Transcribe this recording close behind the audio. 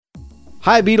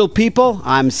Hi, Beatle people.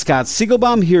 I'm Scott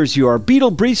Siegelbaum. Here's your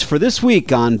Beatle briefs for this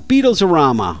week on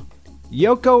Beatles-orama.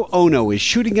 Yoko Ono is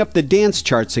shooting up the dance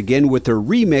charts again with her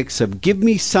remix of Give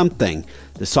Me Something.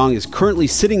 The song is currently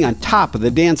sitting on top of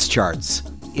the dance charts.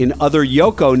 In other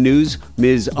Yoko news,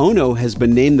 Ms. Ono has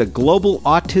been named the Global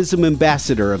Autism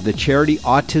Ambassador of the charity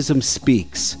Autism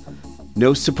Speaks.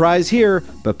 No surprise here,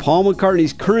 but Paul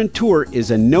McCartney's current tour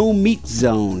is a no-meat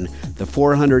zone. The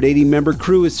 480-member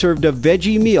crew has served a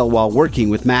veggie meal while working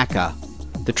with Macca.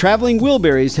 The Traveling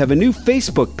Wilburys have a new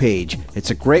Facebook page. It's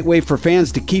a great way for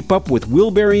fans to keep up with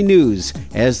Wilbury news.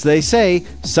 As they say,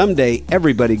 someday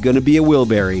everybody gonna be a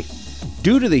Wilbury.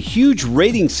 Due to the huge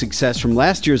ratings success from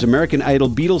last year's American Idol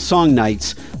Beatles Song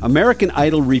Nights, American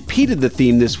Idol repeated the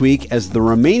theme this week as the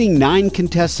remaining 9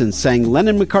 contestants sang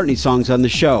Lennon-McCartney songs on the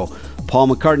show. Paul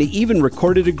McCartney even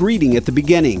recorded a greeting at the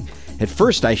beginning. At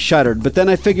first I shuddered, but then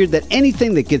I figured that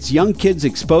anything that gets young kids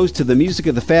exposed to the music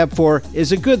of the Fab Four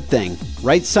is a good thing.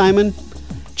 Right, Simon?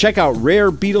 Check out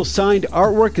rare Beatles signed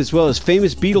artwork as well as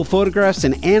famous Beatle photographs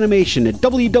and animation at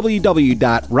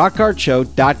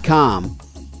www.rockartshow.com.